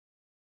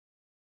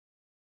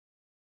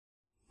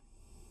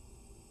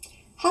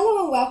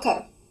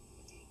welcome.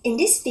 In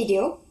this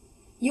video,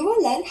 you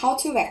will learn how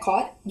to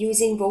record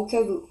using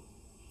Vocaroo.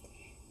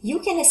 You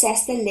can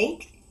access the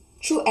link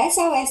through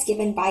SLS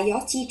given by your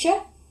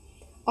teacher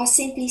or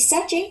simply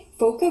searching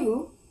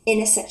Vocaroo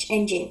in a search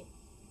engine.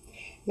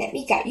 Let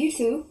me guide you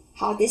through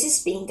how this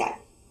is being done.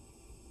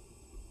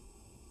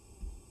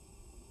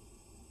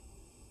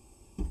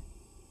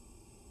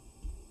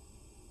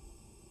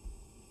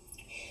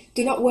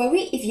 Do not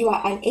worry if you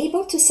are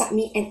unable to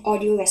submit an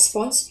audio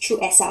response through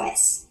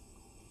SLS.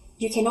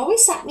 You can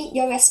always submit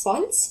your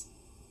response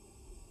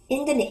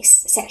in the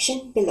next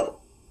section below.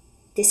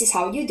 This is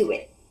how you do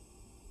it.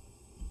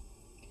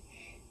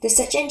 The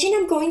search engine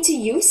I'm going to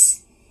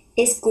use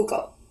is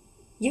Google.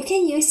 You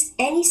can use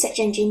any search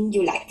engine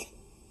you like.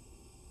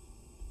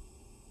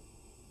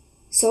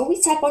 So we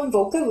type on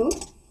Vocaroo.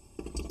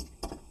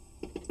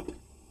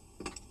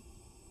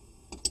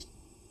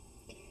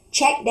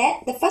 Check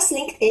that the first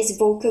link is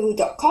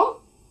vocaroo.com,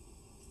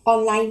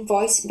 online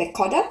voice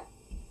recorder.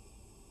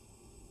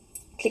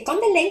 Click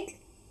on the link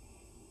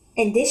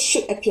and this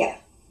should appear.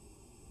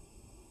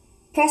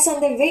 Press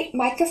on the red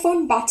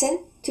microphone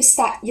button to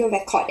start your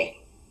recording.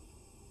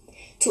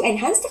 To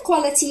enhance the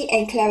quality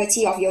and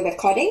clarity of your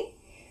recording,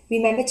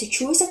 remember to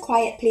choose a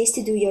quiet place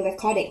to do your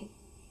recording.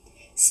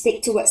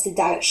 Speak towards the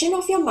direction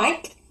of your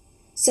mic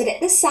so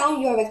that the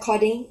sound you are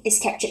recording is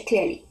captured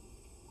clearly.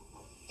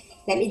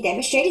 Let me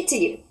demonstrate it to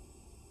you.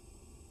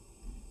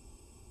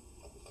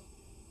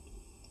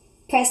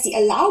 Press the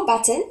allow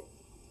button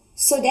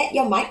so that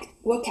your mic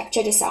will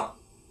capture the sound.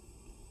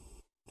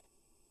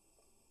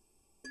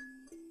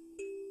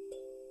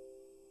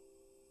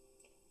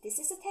 This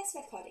is a test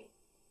recording.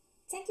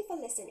 Thank you for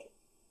listening.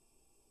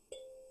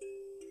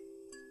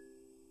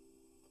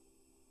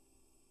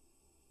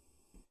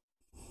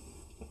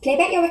 Play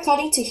back your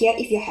recording to hear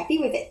if you're happy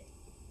with it.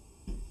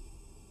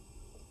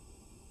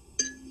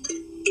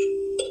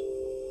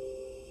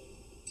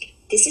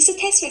 This is a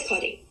test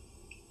recording.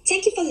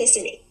 Thank you for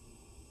listening.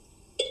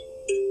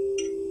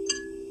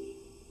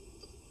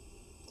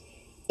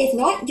 If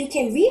not, you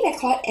can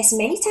re-record as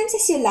many times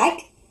as you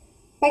like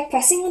by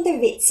pressing on the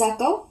red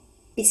circle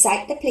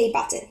beside the play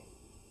button.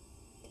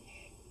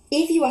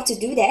 If you are to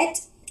do that,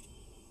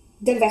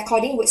 the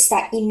recording would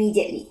start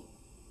immediately.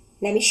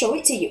 Let me show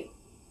it to you.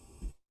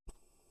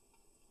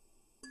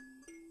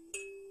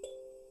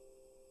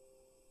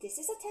 This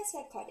is a test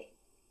recording.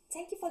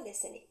 Thank you for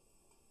listening.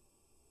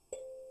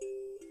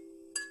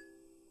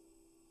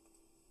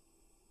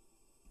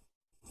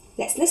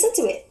 Let's listen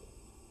to it.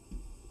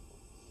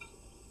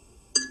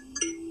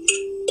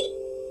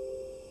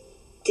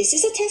 This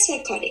is a test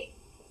recording.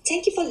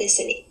 Thank you for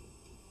listening.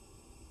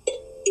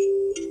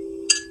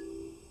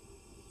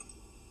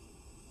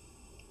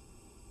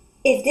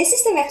 If this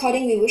is the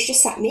recording we wish to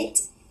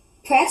submit,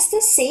 press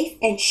the Save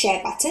and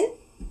Share button.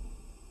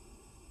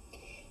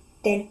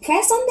 Then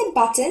press on the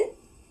button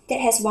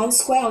that has one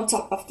square on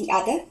top of the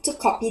other to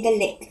copy the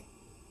link.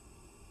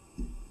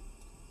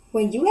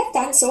 When you have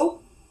done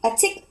so, a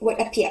tick would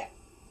appear.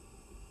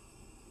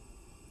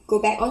 Go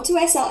back onto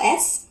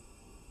SLS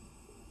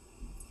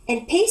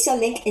and paste your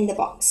link in the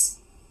box.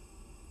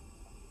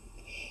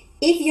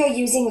 If you're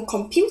using a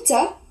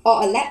computer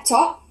or a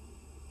laptop,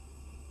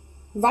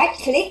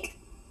 right-click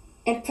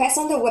and press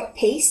on the word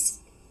paste.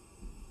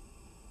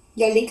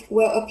 Your link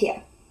will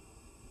appear.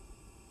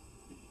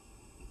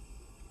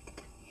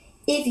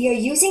 If you're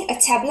using a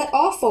tablet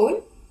or a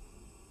phone,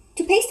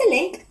 to paste the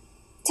link,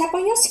 tap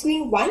on your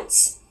screen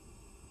once,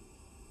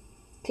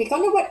 click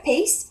on the word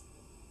paste,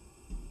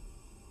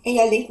 and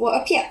your link will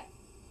appear.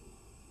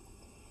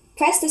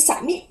 Press the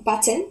submit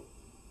button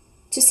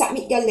to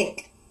submit your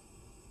link.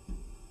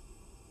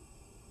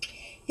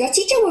 Your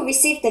teacher will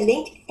receive the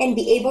link and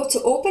be able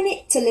to open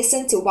it to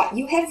listen to what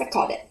you have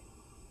recorded.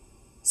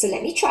 So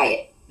let me try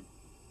it.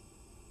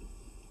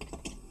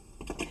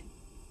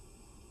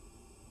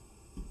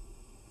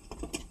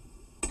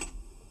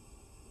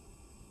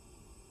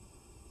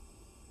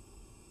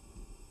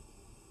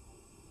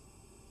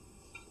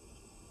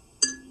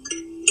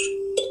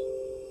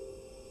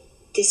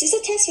 This is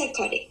a test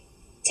recording.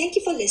 Thank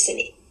you for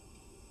listening.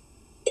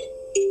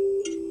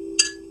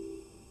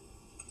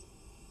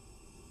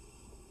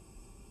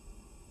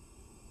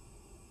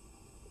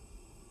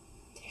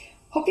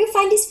 Hope you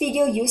find this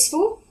video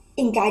useful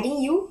in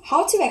guiding you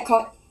how to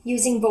record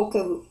using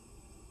Vocaroo.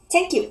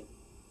 Thank you.